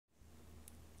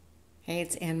Hey,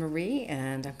 it's Anne Marie,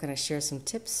 and I'm going to share some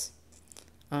tips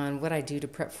on what I do to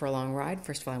prep for a long ride.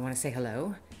 First of all, I want to say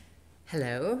hello.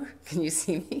 Hello, can you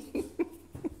see me?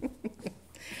 All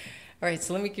right,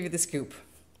 so let me give you the scoop.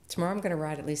 Tomorrow I'm going to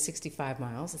ride at least 65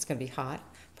 miles. It's going to be hot,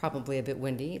 probably a bit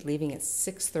windy, leaving at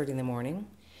 6:30 in the morning.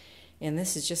 And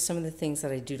this is just some of the things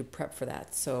that I do to prep for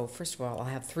that. So first of all, I'll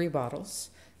have 3 bottles.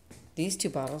 These 2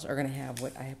 bottles are going to have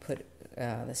what I put,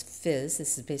 this fizz.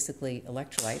 This is basically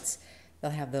electrolytes. They'll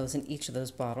have those in each of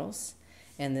those bottles.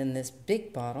 And then this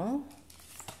big bottle,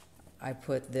 I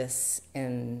put this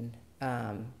in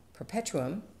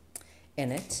Perpetuum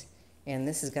in it. And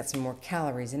this has got some more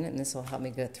calories in it, and this will help me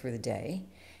go through the day.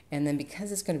 And then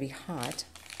because it's going to be hot,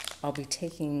 I'll be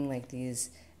taking like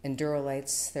these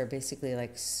Endurolytes. They're basically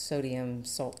like sodium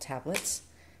salt tablets.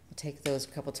 I'll take those a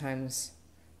couple times,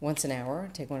 once an hour,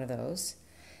 take one of those.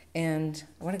 And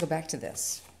I want to go back to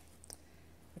this.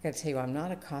 I got to tell you, I'm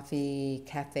not a coffee,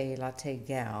 cafe, latte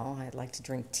gal. I like to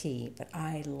drink tea, but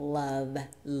I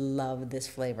love this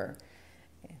flavor.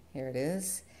 Here it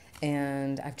is.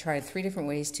 And I've tried 3 different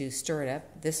ways to stir it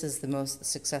up. This is the most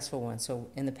successful one. So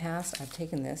in the past, I've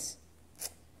taken this,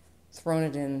 thrown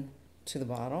it in to the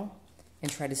bottle,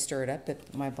 and tried to stir it up,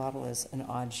 but my bottle is an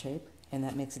odd shape, and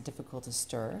that makes it difficult to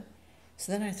stir.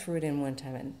 So then I threw it in one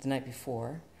time the night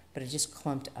before, but it just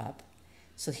clumped up.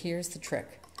 So here's the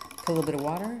trick. Put a little bit of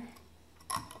water,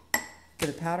 put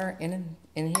the powder in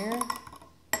here,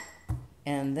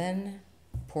 and then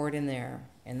pour it in there.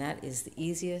 And that is the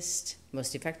easiest,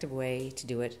 most effective way to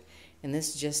do it. And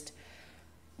this is just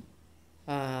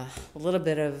a little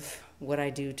bit of what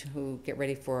I do to get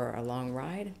ready for a long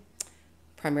ride,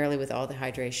 primarily with all the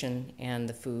hydration and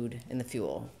the food and the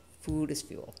fuel. Food is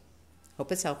fuel.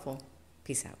 Hope it's helpful.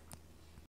 Peace out.